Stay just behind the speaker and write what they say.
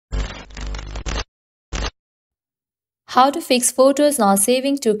How to fix photos not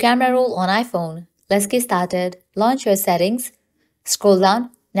saving to camera roll on iPhone. Let's get started. Launch your settings. Scroll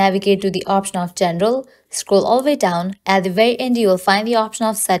down, navigate to the option of General. Scroll all the way down. At the very end, you will find the option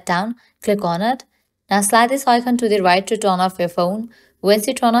of Set Down. Click on it. Now slide this icon to the right to turn off your phone. Once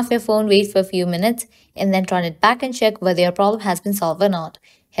you turn off your phone, wait for a few minutes and then turn it back and check whether your problem has been solved or not.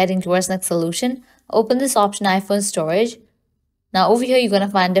 Heading towards next solution, open this option iPhone Storage. Now over here, you're going to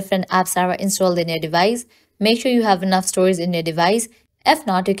find different apps that are installed in your device. Make sure you have enough storage in your device. If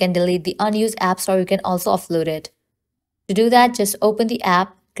not, you can delete the unused apps or you can also offload it. To do that, just open the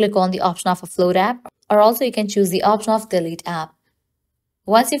app, click on the option of offload app, or also you can choose the option of delete app.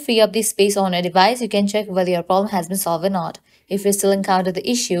 Once you free up the space on your device, you can check whether your problem has been solved or not. If you still encounter the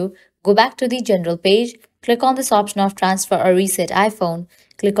issue, go back to the general page, click on this option of transfer or reset iPhone,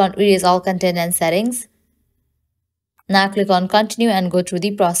 click on erase all content and settings. Now click on continue and go through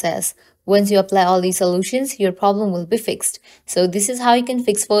the process. Once you apply all these solutions, your problem will be fixed. So this is how you can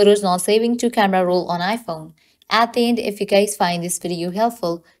fix photos not saving to camera roll on iPhone. At the end, if you guys find this video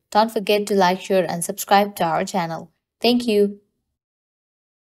helpful, don't forget to like, share and subscribe to our channel. Thank you.